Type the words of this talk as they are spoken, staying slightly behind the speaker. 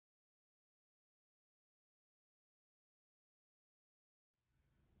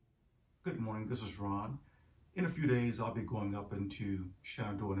Good morning, this is Ron. In a few days, I'll be going up into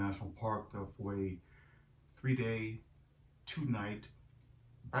Shenandoah National Park for a 3-day, 2-night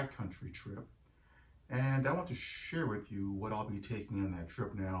backcountry trip. And I want to share with you what I'll be taking in that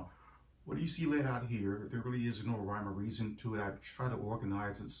trip. Now, what you see laid out here, there really is no rhyme or reason to it. I try to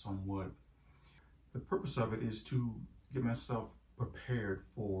organize it somewhat. The purpose of it is to get myself prepared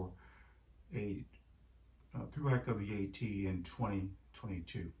for a thru-hike of the AT in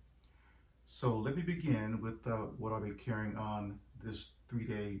 2022. So let me begin with what I'll be carrying on this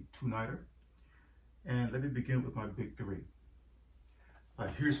 3-day, 2-nighter. And let me begin with my big three.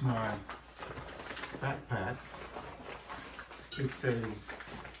 Here's my backpack. It's a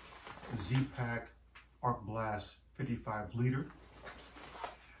Zpacks Arc Blast 55 liter.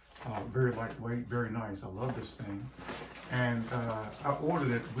 Very lightweight, very nice. I love this thing. And I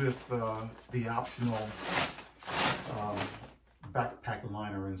ordered it with the optional backpack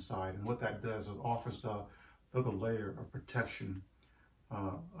liner inside, and what that does is offers another layer of protection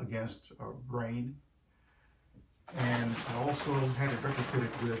against rain. And I also had it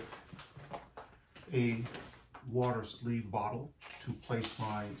retrofitted with a water sleeve bottle to place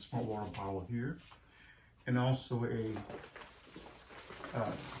my smart water bottle here, and also a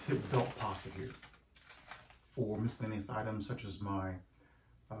hip belt pocket here for miscellaneous items such as my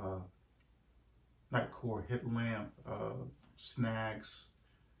Nightcore headlamp, snacks,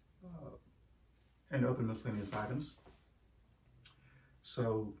 and other miscellaneous items.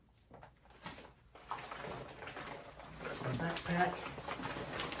 So that's my backpack.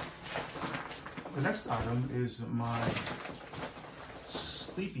 The next item is my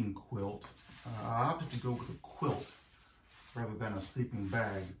sleeping quilt. I opted to go with a quilt rather than a sleeping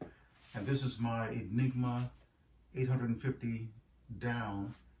bag. And this is my Enigma 850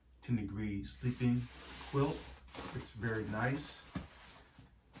 down 10-degree sleeping quilt. It's very nice.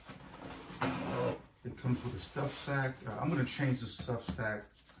 It comes with a stuff sack. I'm going to change the stuff sack.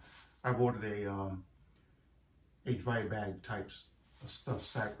 I've ordered a dry bag type stuff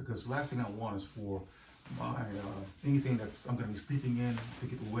sack because the last thing I want is for my anything that's I'm going to be sleeping in to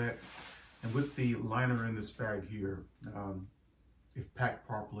get wet. And with the liner in this bag here, if packed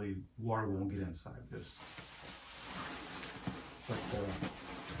properly, water won't get inside this. But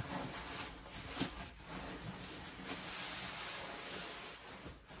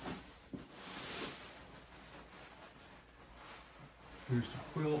here's the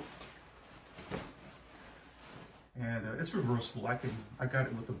quilt, and it's reversible. I got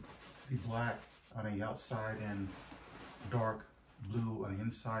it with the black on the outside and dark blue on the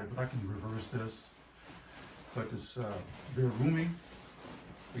inside, but I can reverse this. But it's very roomy.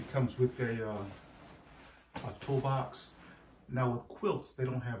 It comes with a toolbox. Now with quilts, they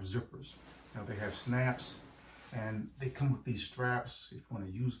don't have zippers. Now they have snaps, and they come with these straps if you want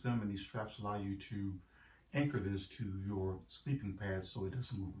to use them, and these straps allow you to anchor this to your sleeping pad so it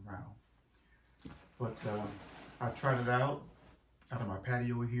doesn't move around. But I tried it out on my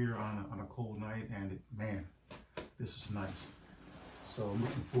patio here on a cold night, and man, this is nice. So I'm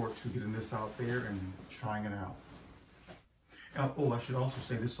looking forward to getting this out there and trying it out. And, oh, I should also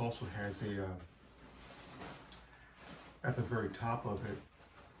say this also has a, at the very top of it,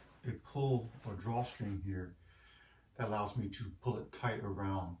 a pull or drawstring here that allows me to pull it tight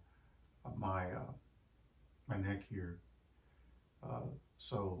around my neck here,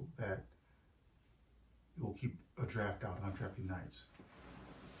 so that it will keep a draft out on drafty nights.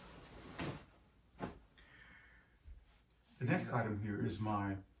 The next item here is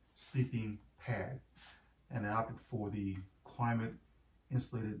my sleeping pad, and I opted for the Klymit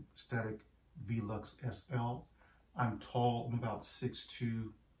Insulated Static VLUX SL. I'm tall, I'm about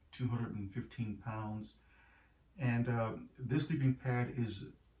 6'2", 215 pounds, and this sleeping pad is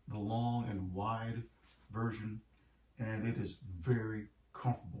the long and wide version, and it is very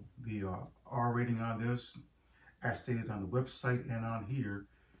comfortable. The R rating on this, as stated on the website and on here,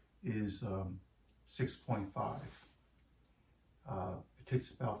 is 6.5. It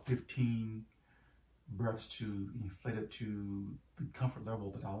takes about 15 breaths to inflate it to the comfort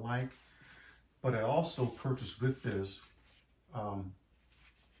level that I like. But I also purchased with this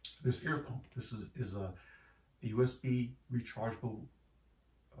this air pump. This is a USB rechargeable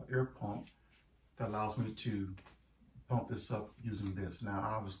air pump that allows me to pump this up using this. Now,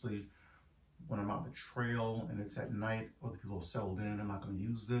 obviously, when I'm out the trail and it's at night, other people are settled in, I'm not going to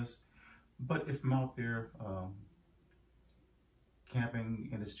use this. But if I'm out there camping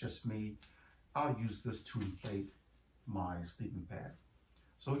and it's just me, I'll use this to inflate my sleeping pad.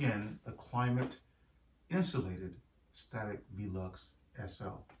 So again, a Klymit Insulated Static VLUX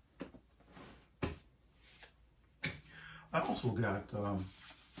SL. I also got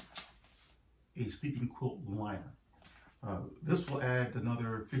a sleeping quilt liner. This will add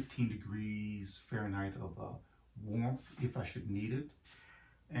another 15 degrees Fahrenheit of warmth if I should need it.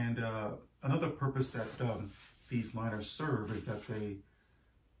 And another purpose that these liners serve is that they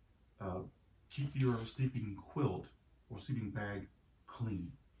keep your sleeping quilt or sleeping bag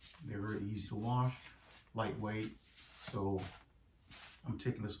clean. They're very easy to wash, lightweight, so I'm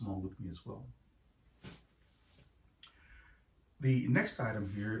taking this along with me as well. The next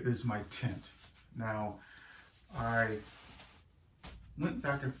item here is my tent. Now, I went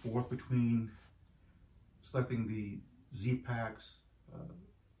back and forth between selecting the Zpacks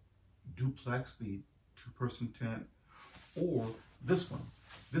duplex, the 2-person tent, or this one.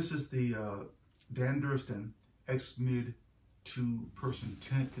 This is the Durston XMID 2-person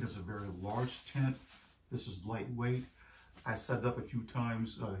tent. It is a very large tent. This is lightweight. I set it up a few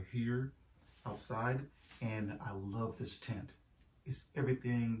times here outside, and I love this tent. It's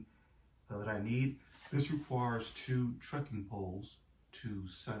everything that I need. This requires 2 trekking poles to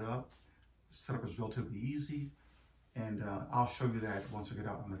set up. Setup is relatively easy, and I'll show you that once I get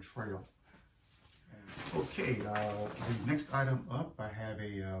out on the trail. Okay, the next item up, I have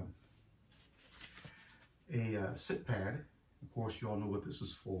a sit pad. Of course, you all know what this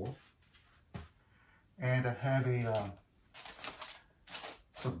is for. And I have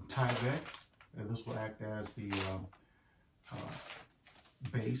some Tyvek, and this will act as the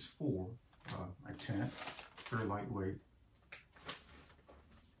base for my tent. Very lightweight.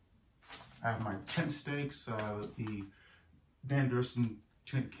 I have my tent stakes. The Durston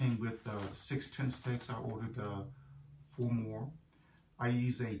tent came with 6 tent stakes. I ordered 4 more. I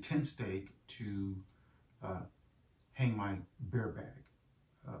use a tent stake to hang my bear bag,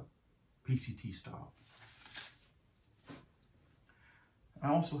 PCT style. I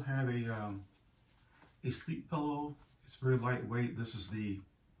also have a sleep pillow. It's very lightweight. This is the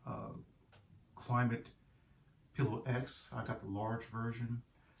Klymit Pillow X. I got the large version.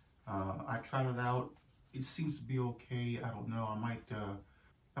 I tried it out. It seems to be okay. I don't know.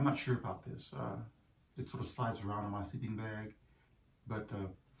 I'm not sure about this. It sort of slides around in my sleeping bag, but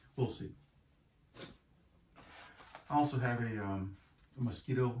we'll see. I also have a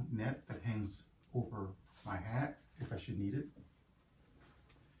mosquito net that hangs over my hat if I should need it.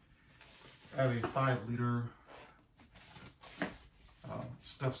 I have a 5-liter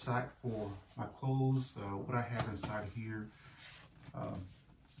stuff sack for my clothes. What I have inside here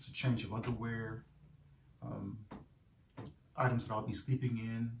is a change of underwear, items that I'll be sleeping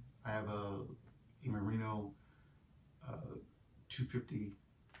in. I have a merino 250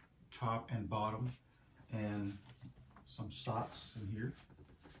 top and bottom, and some socks in here.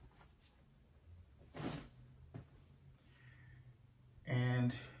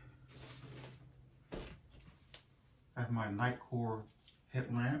 And I have my night core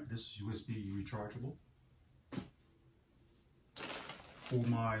headlamp. This is USB rechargeable. For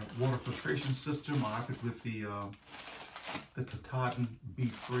my water filtration system, I opted with the Katadyne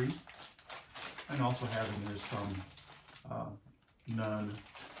BeFree. And also having there's some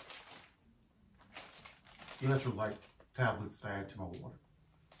non-electrolyte tablets that I add to my water.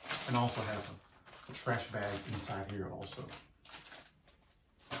 And I also have a trash bag inside here also.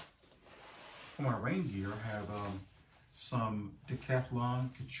 For my rain gear, I have some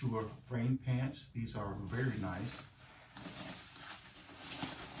Decathlon Couture rain pants. These are very nice.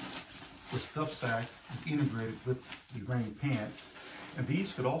 The stuff sack is integrated with the rain pants, and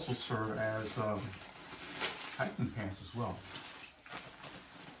these could also serve as hiking pants as well.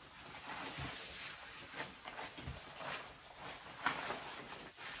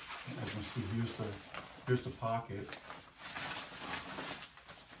 As you can see, here's the pocket.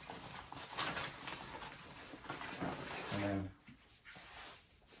 And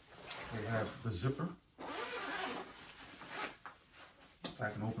we have the zipper. I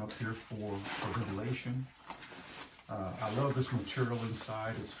can open up here for ventilation. I love this material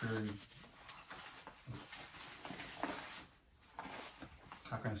inside. It's very,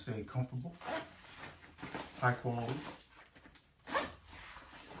 how can I say, comfortable, high quality.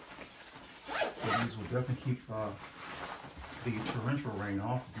 So these will definitely keep the torrential rain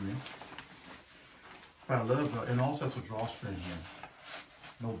off of me. But I love, and also has a drawstring here,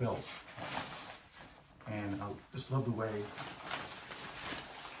 no belts. And I just love the way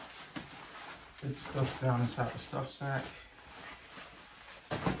it's stuffed down inside the stuff sack.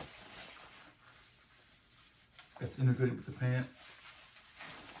 It's integrated with the pant.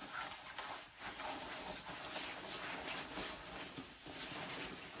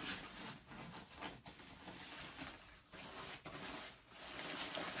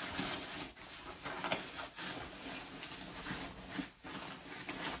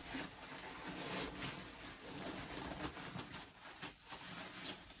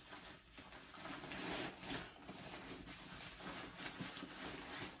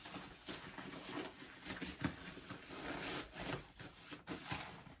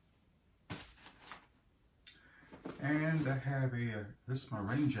 And I have this is my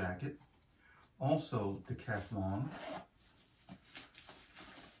rain jacket, also decathlon.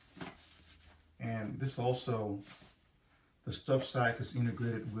 And this also, the stuff sack is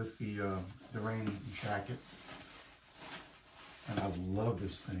integrated with the rain jacket. And I love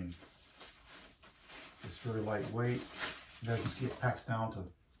this thing. It's very lightweight. As you can see, it packs down to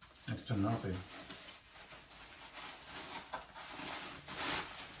next to nothing.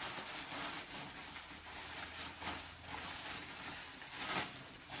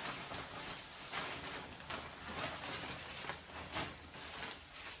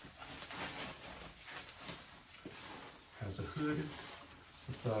 Has a hood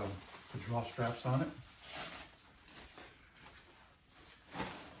with the draw straps on it.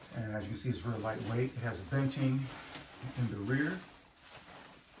 And as you can see, it's very lightweight. It has venting in the rear.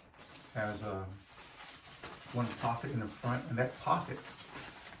 Has one pocket in the front, and that pocket,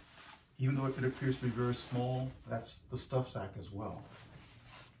 even though it appears to be very small, that's the stuff sack as well.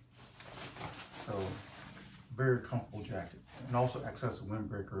 So, very comfortable jacket. And also acts as a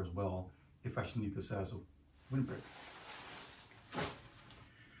windbreaker as well, if I should need this as a windbreaker.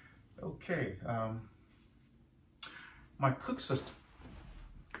 Okay, my cook system.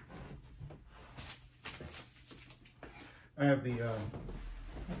 I have the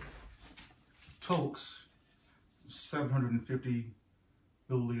TOAKS 750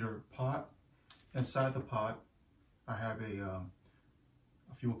 milliliter pot. Inside the pot, I have a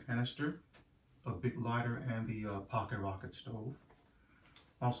fuel canister, a big lighter, and the pocket rocket stove.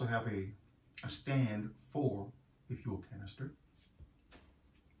 I also have a stand for the fuel canister.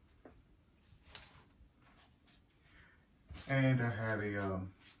 And I have a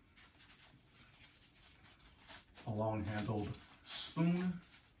long-handled spoon.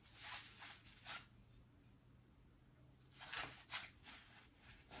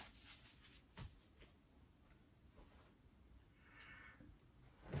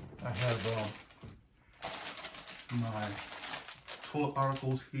 I have my toilet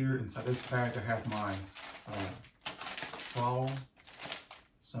articles here. Inside this bag, I have my trowel,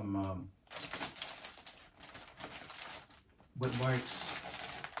 some wet wipes,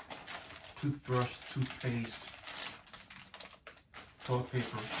 toothbrush, toothpaste, toilet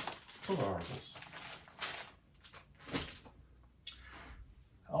paper, toilet articles.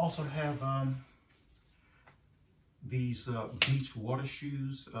 I also have these beach water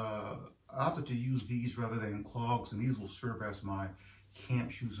shoes. I opted to use these rather than clogs, and these will serve as my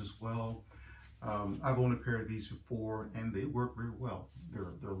camp shoes as well. I've owned a pair of these before, and they work very well.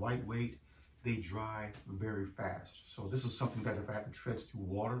 They're lightweight. They dry very fast. So this is something that if I have to tread through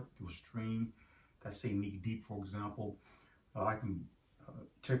water, through a stream, that's say knee deep, for example, I can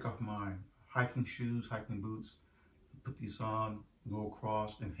take off my hiking shoes, hiking boots, put these on, go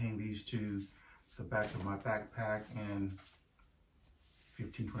across, and hang these to the back of my backpack, and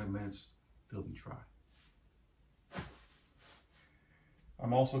 15-20 minutes, they'll be dry.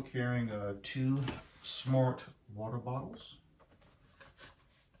 I'm also carrying 2 smart water bottles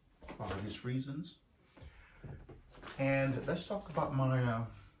for obvious reasons. And let's talk about my,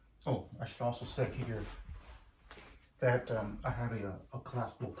 oh, I should also say here that I have a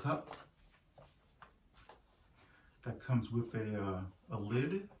collapsible cup that comes with a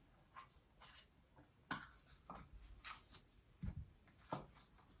lid.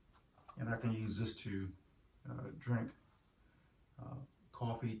 And I can use this to drink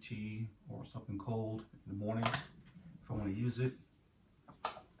coffee, tea, or something cold in the morning if I want to use it.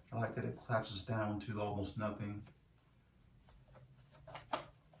 I like that it collapses down to almost nothing.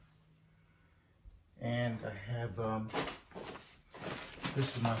 And I have,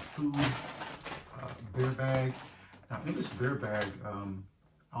 this is my food bear bag. Now in this bear bag,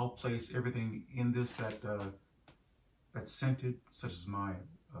 I'll place everything in this that's scented, such as my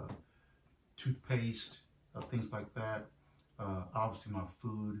toothpaste, things like that. Obviously my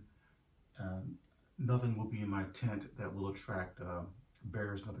food. Nothing will be in my tent that will attract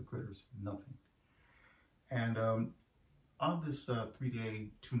bears and other critters, nothing. And on this 3-day,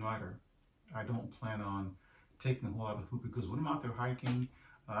 2-nighter, I don't plan on taking a whole lot of food, because when I'm out there hiking,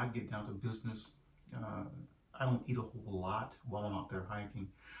 I get down to business. I don't eat a whole lot while I'm out there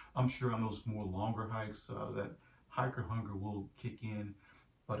hiking. I'm sure on those more longer hikes that hiker hunger will kick in,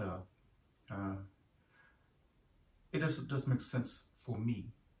 but it doesn't make sense for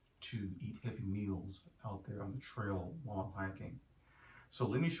me to eat heavy meals out there on the trail while I'm hiking. So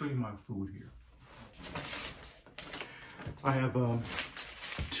let me show you my food here. I have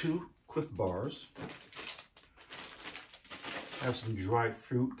 2 Cliff bars. I have some dried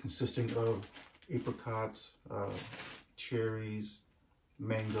fruit consisting of apricots, cherries,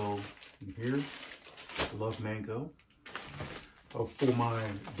 mango, and here. love mango. For my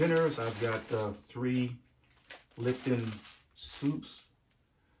dinners, I've got 3 Lipton soups.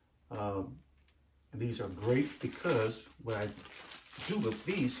 And these are great because what I do with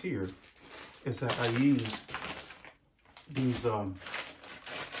these here is that I use these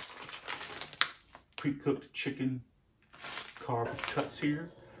pre-cooked chicken carb cuts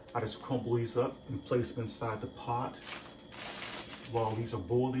here. I just crumble these up and place them inside the pot while these are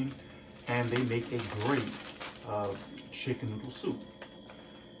boiling, and they make a great chicken noodle soup.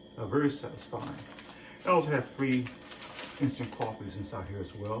 Very satisfying. I also have 3 instant coffees inside here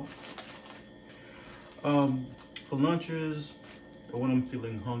as well. For lunches, when I'm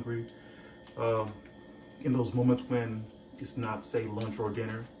feeling hungry, in those moments when it's not, say, lunch or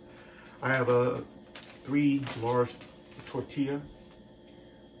dinner, I have 3 large tortillas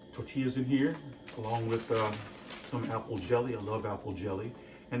in here, along with some apple jelly. I love apple jelly,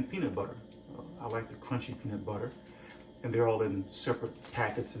 and peanut butter. I like the crunchy peanut butter, and they're all in separate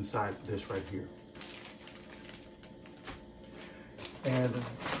packets inside this right here. And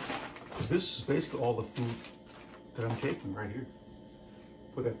this is basically all the food that I'm taking right here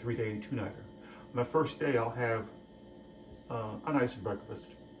for that 3-day, 2-nighter. My first day, I'll have a nice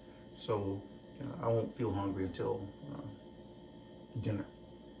breakfast, so I won't feel hungry until dinner.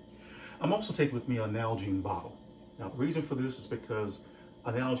 I'm also taking with me a Nalgene bottle. Now, the reason for this is because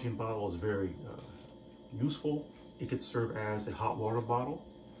a Nalgene bottle is very useful. It could serve as a hot water bottle.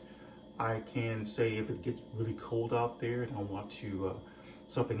 I can say if it gets really cold out there and I want to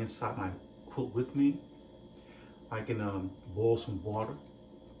something inside my quilt with me, I can boil some water,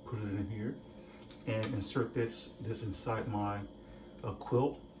 put it in here, and insert this inside my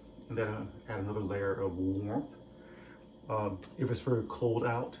quilt, and then add another layer of warmth. If it's very cold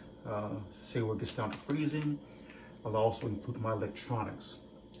out, say where it gets down to freezing, I'll also include my electronics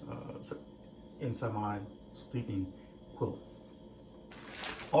inside my sleeping quilt.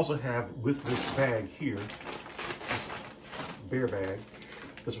 Also have with this bag here, this bear bag,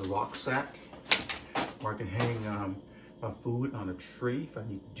 there's a rucksack where I can hang my food on a tree if I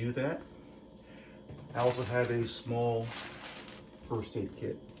need to do that. I also have a small first aid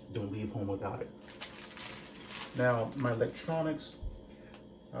kit. Don't leave home without it. Now, my electronics,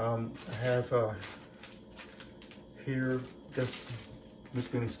 I have here just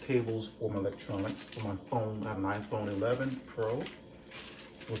miscellaneous cables for my electronics. For my phone, I have an iPhone 11 Pro,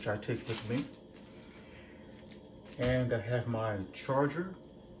 which I take with me. And I have my charger.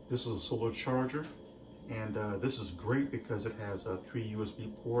 This is a solar charger. And this is great because it has 3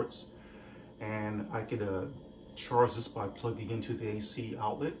 USB ports. And I could charge this by plugging into the AC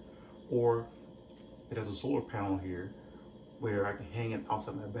outlet, or it has a solar panel here where I can hang it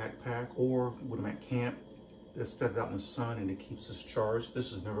outside my backpack, or when I'm at camp, just set it out in the sun and it keeps this charged.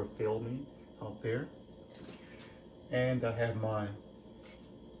 This has never failed me out there. And I have my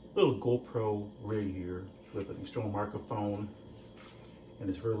little GoPro rig here with an external microphone, and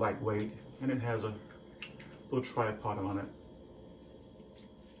it's very lightweight, and it has a little tripod on it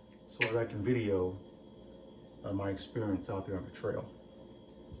so that I can video my experience out there on the trail.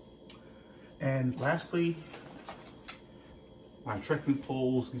 And lastly, my trekking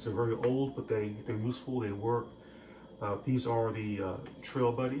poles. These are very old, but they're useful, they work. These are the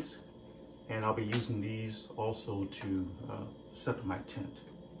Trail Buddies, and I'll be using these also to set up my tent.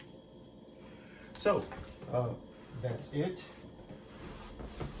 So, that's it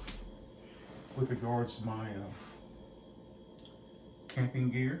with regards to my camping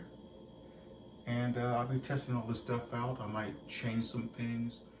gear. And I'll be testing all this stuff out. I might change some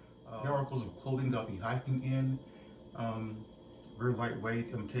things. There are articles of clothing that I'll be hiking in. Very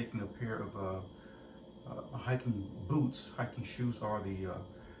lightweight. I'm taking a pair of hiking boots. Hiking shoes are the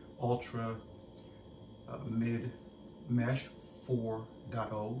Ultra Mid Mesh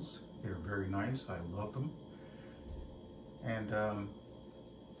 4.0s. They're very nice. I love them. And a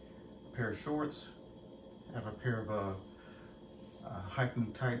pair of shorts. I have a pair of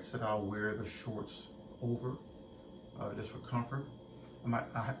hiking tights that I'll wear the shorts over, just for comfort.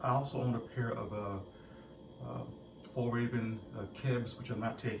 I also own a pair of Full Raven Kebs, which I'm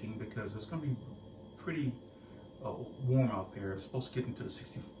not taking because it's going to be pretty warm out there. It's supposed to get into the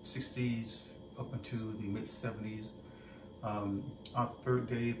 60s up into the mid 70s. On the 3rd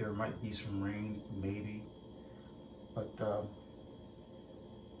day, there might be some rain, maybe, but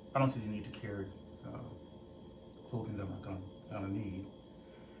I don't see the need to carry clothing that I'm not gonna need.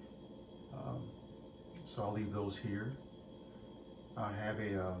 So I'll leave those here. I have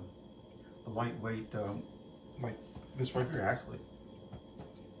a lightweight, like this right here actually.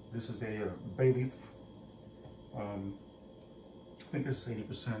 This is a bay leaf. I think this is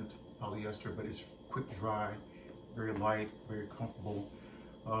 80% polyester, but it's quick dry, very light, very comfortable.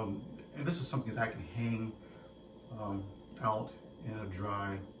 And this is something that I can hang out and it'll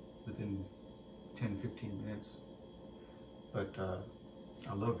dry within 10-15 minutes. But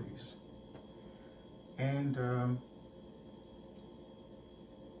I love these. And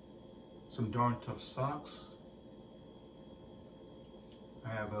some darn tough socks. I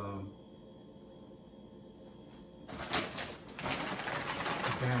have a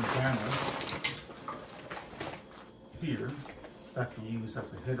bandana here that I can use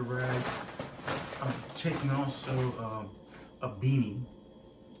as a head rag. I'm taking also a beanie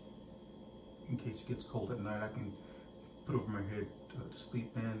in case it gets cold at night. I can put over my head to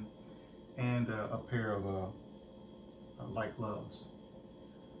sleep in, and a pair of light gloves.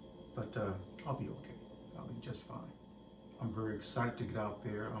 But I'll be okay. I'll be just fine. I'm very excited to get out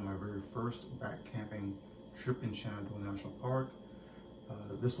there on my very first back camping trip in Shenandoah National Park.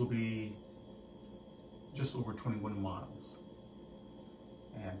 This will be just over 21 miles.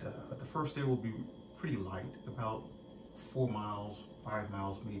 And the first day will be pretty light, about 4 miles, 5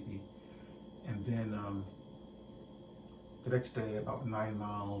 miles maybe. And then the next day about 9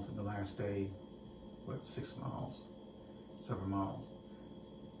 miles, and the last day, what, 6 miles, 7 miles.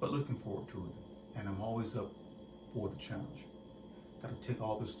 But looking forward to it. And I'm always up for the challenge. Got to take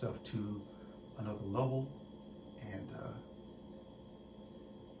all this stuff to another level, and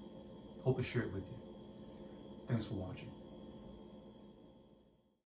hope to share it with you. Thanks for watching.